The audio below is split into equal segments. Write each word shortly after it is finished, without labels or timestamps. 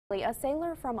A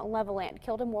sailor from Levelland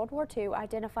killed in World War II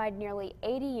identified nearly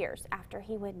 80 years after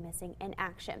he went missing in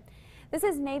action. This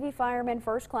is Navy fireman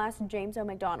First Class James O.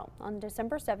 McDonald. On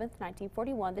December 7,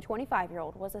 1941, the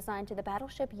 25-year-old was assigned to the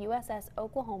battleship USS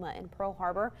Oklahoma in Pearl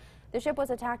Harbor. The ship was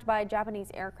attacked by a Japanese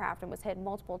aircraft and was hit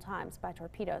multiple times by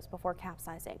torpedoes before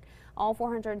capsizing. All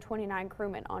 429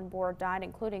 crewmen on board died,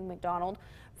 including McDonald.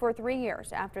 For 3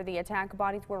 years after the attack,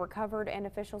 bodies were recovered and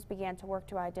officials began to work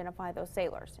to identify those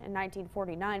sailors. In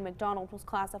 1949, McDonald was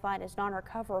classified as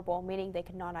non-recoverable, meaning they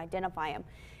could not identify him.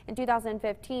 In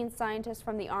 2015, scientists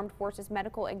from the Armed Forces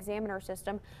Medical Examiner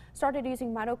System started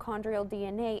using mitochondrial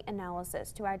DNA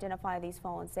analysis to identify these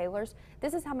fallen sailors.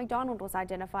 This is how McDonald was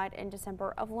identified in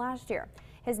December of last year.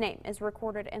 His name is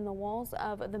recorded in the walls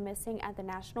of the missing at the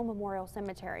National Memorial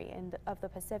Cemetery of the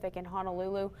Pacific in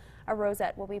Honolulu. A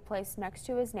rosette will be placed next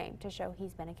to his name to show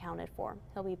he's been accounted for.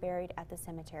 He'll be buried at the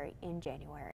cemetery in January.